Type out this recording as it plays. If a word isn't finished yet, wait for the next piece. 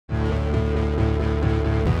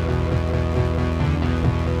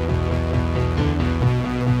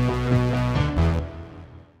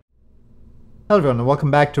Hello everyone and welcome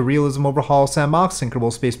back to Realism Overhaul Sandbox in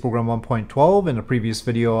Kerbal Space Program 1.12. In a previous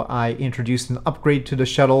video I introduced an upgrade to the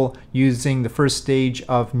shuttle using the first stage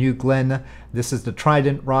of New Glenn. This is the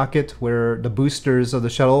Trident rocket where the boosters of the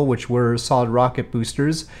shuttle, which were solid rocket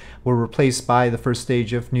boosters, were replaced by the first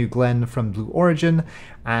stage of New Glenn from Blue Origin,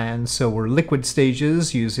 and so were liquid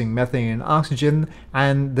stages using methane and oxygen,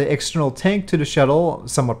 and the external tank to the shuttle,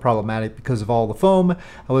 somewhat problematic because of all the foam,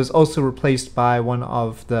 was also replaced by one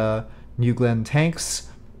of the New Glenn tanks,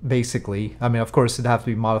 basically. I mean, of course, it'd have to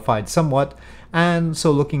be modified somewhat, and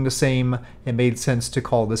so looking the same, it made sense to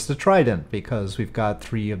call this the Trident, because we've got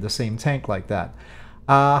three of the same tank like that.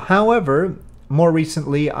 However, more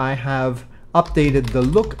recently, I have updated the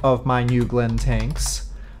look of my New Glenn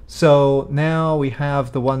tanks. So now we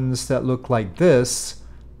have the ones that look like this,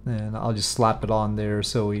 and I'll just slap it on there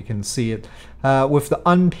so you can see it, with the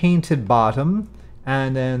unpainted bottom,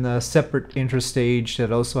 and then a separate interstage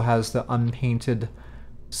that also has the unpainted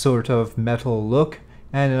sort of metal look,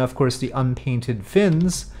 and then of course the unpainted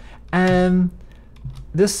fins. And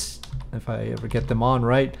this, if I ever get them on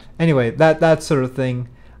right, anyway, that sort of thing.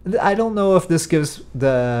 I don't know if this gives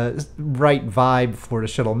the right vibe for the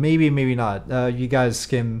shuttle. Maybe, maybe not. You guys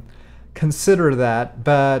can consider that,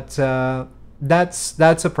 but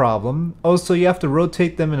that's a problem. Also, you have to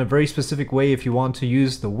rotate them in a very specific way if you want to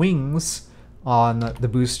use the wings on the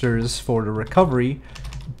boosters for the recovery,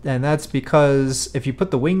 and that's because if you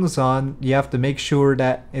put the wings on, you have to make sure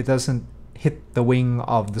that it doesn't hit the wing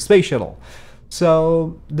of the space shuttle.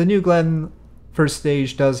 So the New Glenn first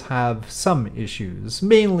stage does have some issues,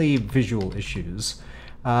 mainly visual issues.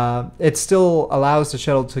 It still allows the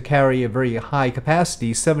shuttle to carry a very high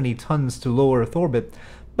capacity, 70 tons to low Earth orbit,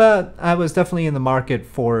 but I was definitely in the market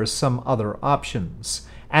for some other options.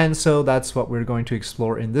 And so that's what we're going to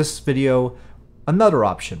explore in this video, another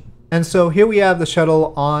option. And so here we have the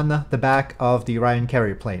shuttle on the back of the Orion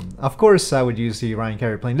Carrier Plane. Of course I would use the Orion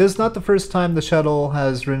Carrier Plane. This is not the first time the shuttle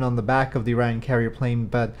has ridden on the back of the Orion Carrier Plane,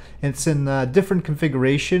 but it's in a different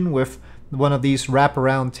configuration with one of these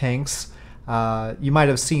wraparound tanks. You might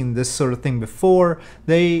have seen this sort of thing before.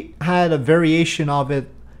 They had a variation of it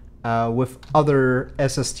with other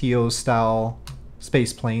SSTO style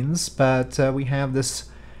space planes, but we have this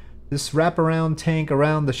wraparound tank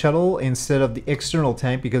around the shuttle instead of the external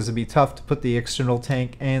tank, because it'd be tough to put the external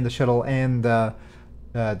tank and the shuttle and the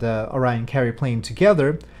Orion Carrier Plane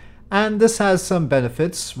together. And this has some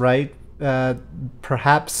benefits, right?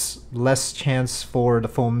 Perhaps less chance for the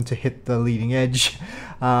foam to hit the leading edge,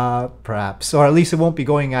 perhaps, or at least it won't be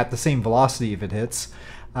going at the same velocity if it hits.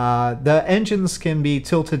 The engines can be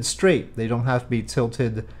tilted straight. They don't have to be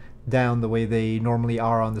tilted down the way they normally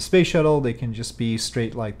are on the space shuttle. They can just be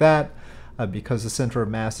straight like that because the center of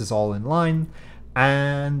mass is all in line.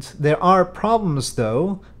 And there are problems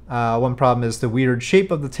though. One problem is the weird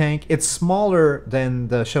shape of the tank. It's smaller than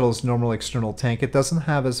the shuttle's normal external tank. It doesn't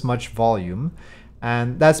have as much volume,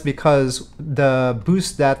 and that's because the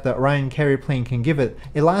boost that the Orion Carrier Plane can give it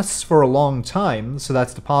lasts for a long time. So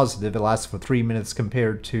that's the positive. It lasts for 3 minutes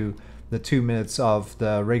compared to the 2 minutes of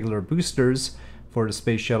the regular boosters for the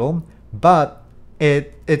space shuttle, but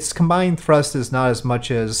its combined thrust is not as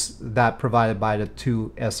much as that provided by the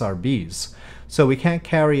two SRBs. So we can't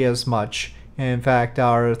carry as much. In fact,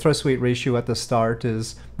 our thrust weight ratio at the start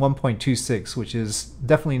is 1.26, which is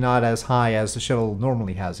definitely not as high as the shuttle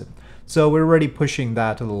normally has it. So we're already pushing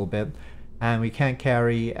that a little bit, and we can't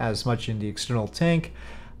carry as much in the external tank.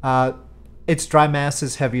 Its dry mass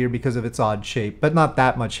is heavier because of its odd shape, but not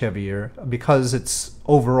that much heavier. Because it's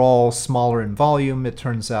overall smaller in volume, it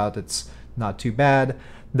turns out it's not too bad.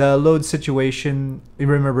 The load situation,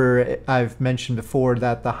 remember I've mentioned before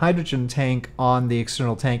that the hydrogen tank on the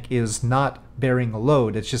external tank is not bearing a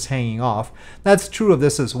load, it's just hanging off. That's true of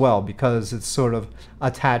this as well, because it's sort of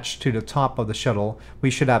attached to the top of the shuttle. We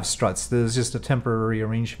should have struts. This is just a temporary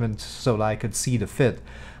arrangement so that I could see the fit.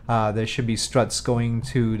 There should be struts going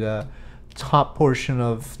to the top portion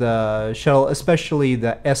of the shuttle, especially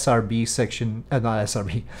the SRB section, not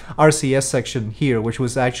SRB, RCS section here, which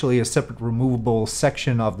was actually a separate removable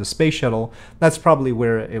section of the space shuttle. That's probably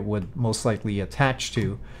where it would most likely attach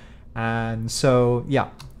to. And so,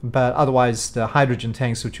 yeah, but otherwise the hydrogen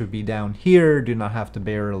tanks, which would be down here, do not have to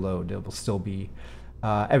bear a load. It will still be,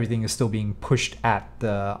 everything is still being pushed at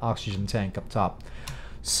the oxygen tank up top.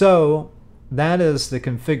 So that is the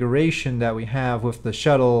configuration that we have with the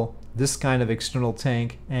shuttle, this kind of external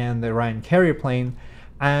tank, and the Orion Carrier Plane.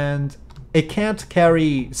 And it can't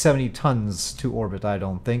carry 70 tons to orbit, I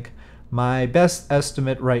don't think. My best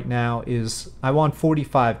estimate right now is I want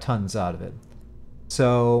 45 tons out of it.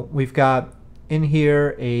 So we've got in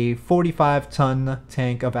here a 45-ton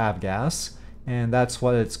tank of avgas, and that's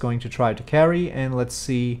what it's going to try to carry, and let's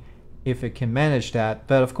see if it can manage that.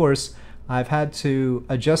 But of course, I've had to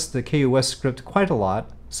adjust the KOS script quite a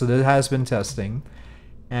lot, so that has been testing,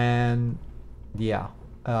 and yeah,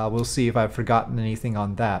 we'll see if I've forgotten anything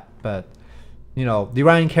on that. But you know, the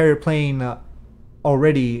Orion Carrier Plane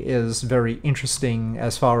already is very interesting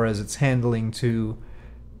as far as its handling to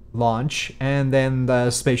launch, and then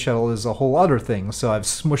the space shuttle is a whole other thing, so I've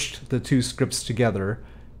smushed the two scripts together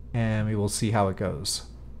and we will see how it goes.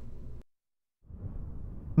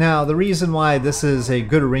 Now, the reason why this is a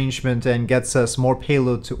good arrangement and gets us more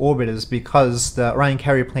payload to orbit is because the Orion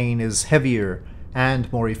Carrier Plane is heavier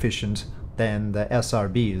and more efficient than the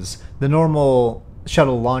SRBs. The normal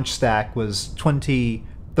shuttle launch stack was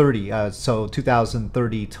 2030, so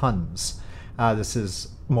 2030 tons. This is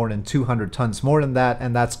more than 200 tons more than that,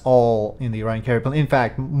 and that's all in the Orion Carrier Plane. In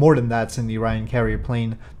fact, more than that's in the Orion Carrier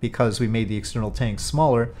Plane because we made the external tanks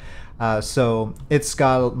smaller. So it's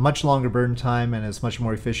got a much longer burn time and is much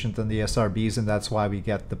more efficient than the SRBs, and that's why we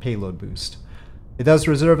get the payload boost. It does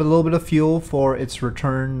reserve a little bit of fuel for its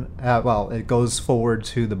return. Well, it goes forward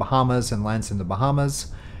to the Bahamas and lands in the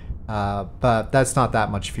Bahamas, but that's not that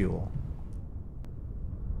much fuel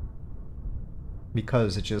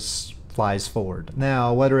because it just flies forward.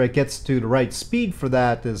 Now, whether it gets to the right speed for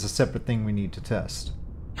that is a separate thing we need to test.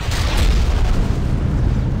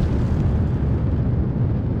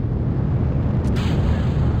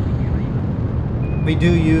 We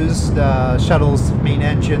do use the shuttle's main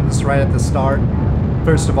engines right at the start.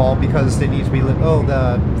 First of all, because they need to be lit. Oh,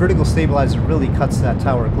 the vertical stabilizer really cuts that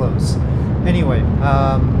tower close. Anyway,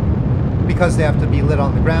 because they have to be lit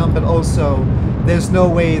on the ground, but also there's no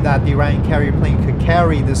way that the Orion Carrier Plane could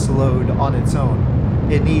carry this load on its own.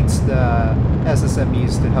 It needs the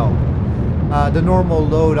SSMEs to help. The normal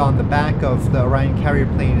load on the back of the Orion Carrier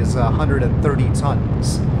Plane is 130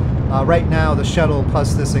 tons. Right now, the shuttle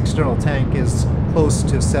plus this external tank is close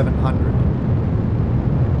to 700.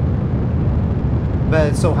 But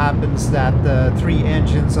it so happens that the three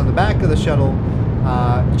engines on the back of the shuttle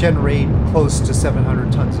generate close to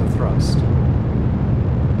 700 tons of thrust.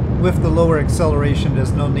 With the lower acceleration,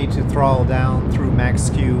 there's no need to throttle down through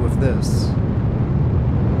max Q with this.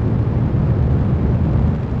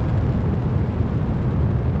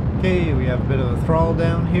 Okay, we have a bit of a throttle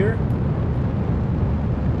down here.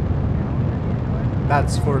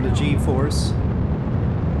 That's for the G-force.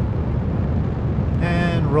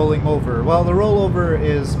 And rolling over. Well, the rollover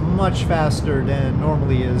is much faster than it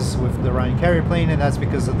normally is with the Orion Carrier Plane, and that's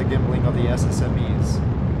because of the gimbaling of the SSMEs.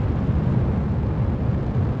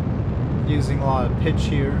 Using a lot of pitch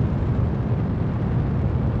here.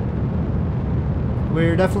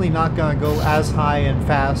 We're definitely not going to go as high and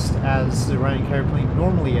fast as the Orion Carrier Plane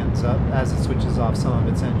normally ends up, as it switches off some of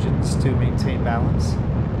its engines to maintain balance.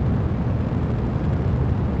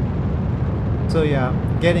 So yeah,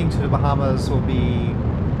 getting to the Bahamas will be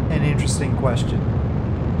an interesting question.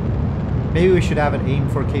 Maybe we should have it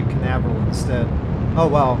aimed for Cape Canaveral instead. Oh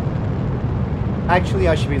well. Actually,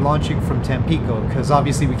 I should be launching from Tampico, because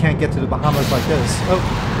obviously we can't get to the Bahamas like this.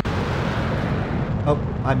 Oh,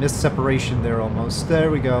 I missed separation there almost. There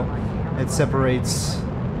we go. It separates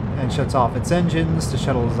and shuts off its engines. The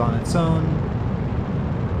shuttle is on its own.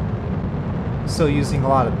 So using a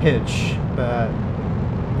lot of pitch, but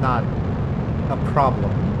not a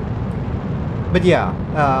problem. But yeah,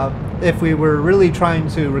 if we were really trying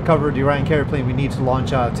to recover the Orion Carrier Plane, we need to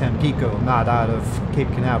launch out of Tampico, not out of Cape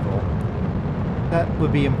Canaveral. That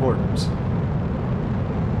would be important.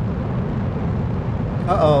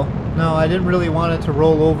 Uh-oh. No, I didn't really want it to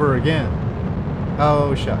roll over again.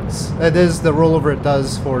 Oh, shucks. That is the rollover it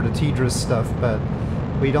does for the TDRS stuff, but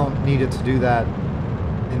we don't need it to do that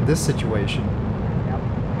in this situation.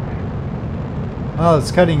 Oh,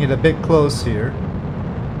 it's cutting it a bit close here.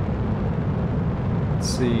 Let's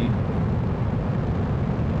see.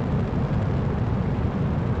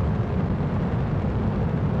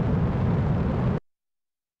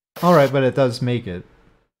 Alright, but it does make it.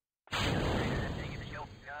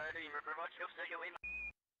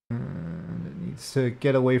 And it needs to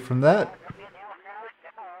get away from that.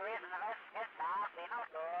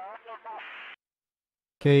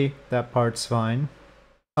 Okay, that part's fine.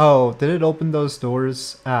 Oh, did it open those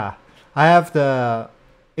doors? Ah, I have the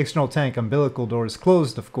external tank umbilical doors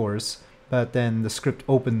closed, of course, but then the script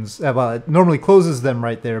opens. Well, it normally closes them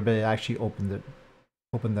right there, but it actually opened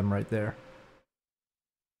them right there.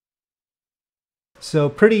 So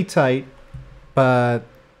pretty tight, but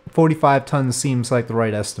 45 tons seems like the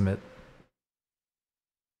right estimate.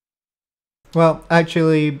 Well,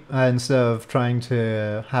 actually, instead of trying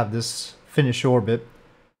to have this finish orbit,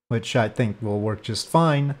 which I think will work just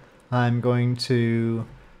fine, I'm going to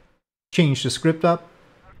change the script up.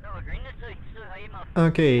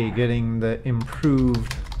 Okay, getting the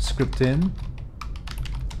improved script in.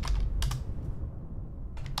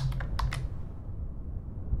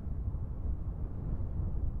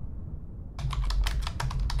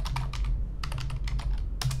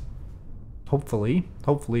 Hopefully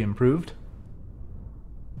improved.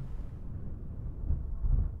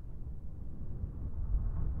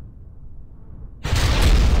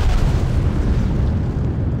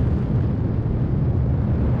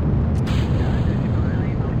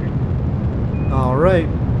 All right,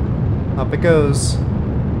 up it goes.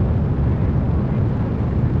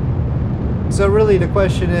 So really the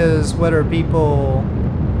question is whether people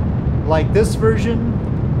like this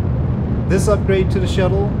version, this upgrade to the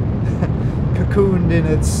shuttle, cocooned in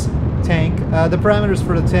its tank. The parameters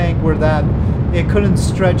for the tank were that it couldn't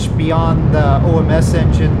stretch beyond the OMS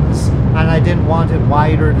engines, and I didn't want it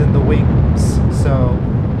wider than the wings. So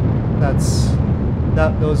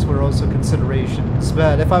those were also considerations.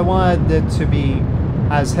 But if I wanted it to be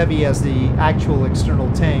as heavy as the actual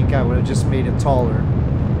external tank, I would have just made it taller.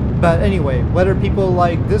 But anyway, whether people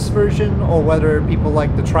like this version or whether people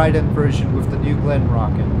like the Trident version with the New Glenn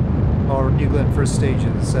rocket, or New Glenn first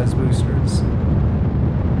stages as boosters.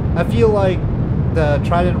 I feel like the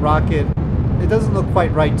Trident rocket, it doesn't look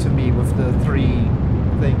quite right to me with the three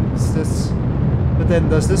things. But then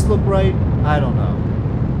does this look right? I don't know.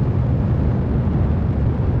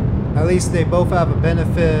 At least they both have a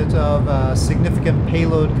benefit of a significant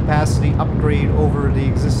payload capacity upgrade over the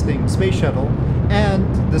existing space shuttle,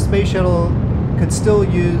 and the space shuttle could still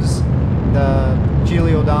use the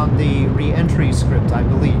Giglio-Dondi re-entry script, I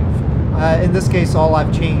believe. In this case, all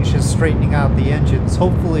I've changed is straightening out the engines.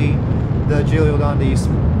 Hopefully, the Giglio-Dondi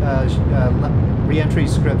re-entry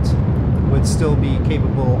script would still be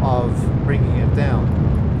capable of bringing it down.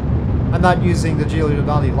 I'm not using the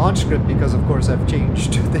Giglio-Dondi launch script because, of course, I've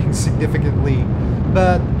changed things significantly.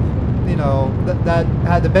 But, you know, that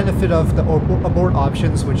had the benefit of the abort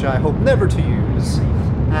options, which I hope never to use.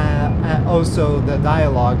 And also the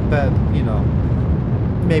dialogue, but, you know,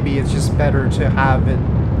 maybe it's just better to have it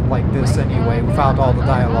like this anyway, without all the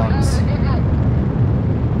dialogues.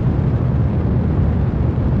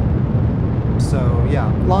 So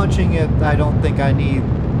yeah, launching it, I don't think I need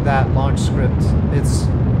that launch script. It's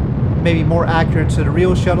maybe more accurate to the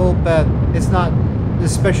real shuttle, but it's not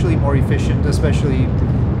especially more efficient, especially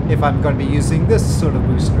if I'm going to be using this sort of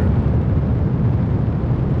booster.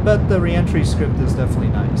 But the re-entry script is definitely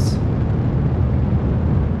nice.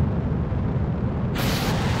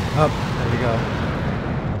 Oh, there we go.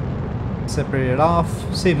 Separate it off,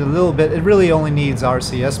 saved a little bit. It really only needs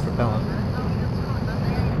RCS propellant.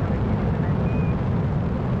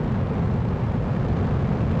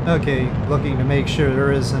 Okay, looking to make sure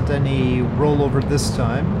there isn't any rollover this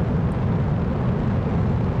time.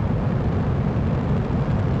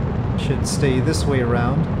 Should stay this way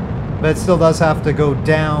around, but it still does have to go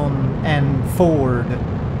down and forward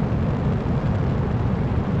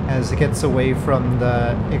as it gets away from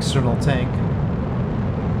the external tank.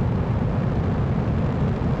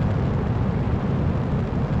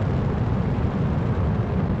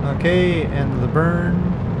 Okay, end of the burn.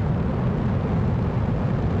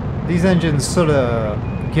 These engines sort of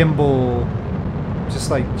gimbal, just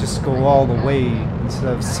go all the way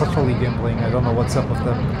instead of subtly gimbling. I don't know what's up with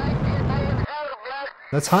them.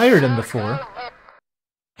 That's higher than before.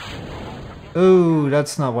 Oh,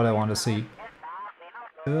 that's not what I want to see.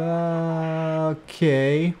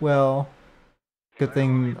 Okay, well, good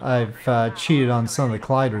thing I've cheated on some of the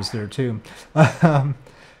colliders there too.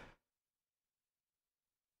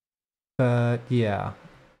 But yeah,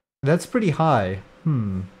 that's pretty high.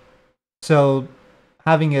 So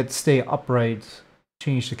having it stay upright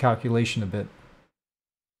changed the calculation a bit.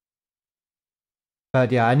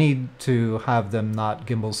 But yeah, I need to have them not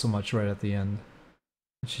gimbal so much right at the end.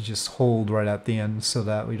 It should just hold right at the end so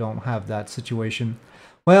that we don't have that situation.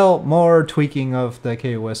 Well, more tweaking of the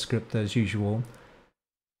KOS script as usual.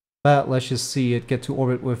 But let's just see it get to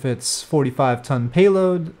orbit with its 45-ton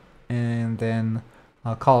payload, and then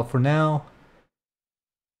I'll call it for now.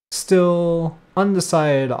 Still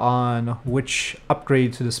undecided on which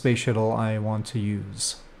upgrade to the space shuttle I want to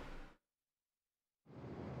use.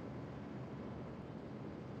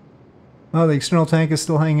 Oh, the external tank is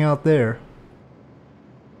still hanging out there.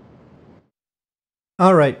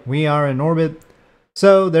 Alright, we are in orbit.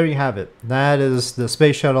 So there you have it. That is the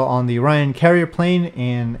space shuttle on the Orion Carrier Plane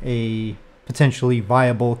in a potentially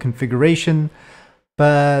viable configuration.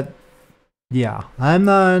 But yeah, I'm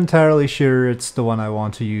not entirely sure it's the one I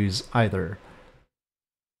want to use either.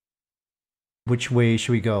 which way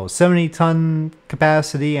should we go? 70-ton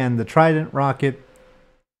capacity and the Trident rocket,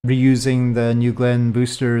 reusing the New Glenn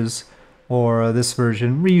boosters, or this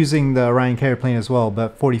version, reusing the Orion Carrier Plane as well,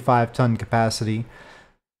 but 45-ton capacity.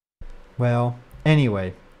 Well,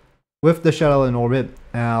 anyway, with the shuttle in orbit,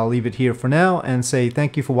 I'll leave it here for now and say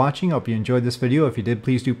thank you for watching. Hope you enjoyed this video. If you did,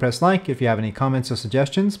 please do press like. If you have any comments or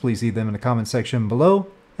suggestions, please leave them in the comment section below,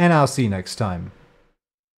 and I'll see you next time.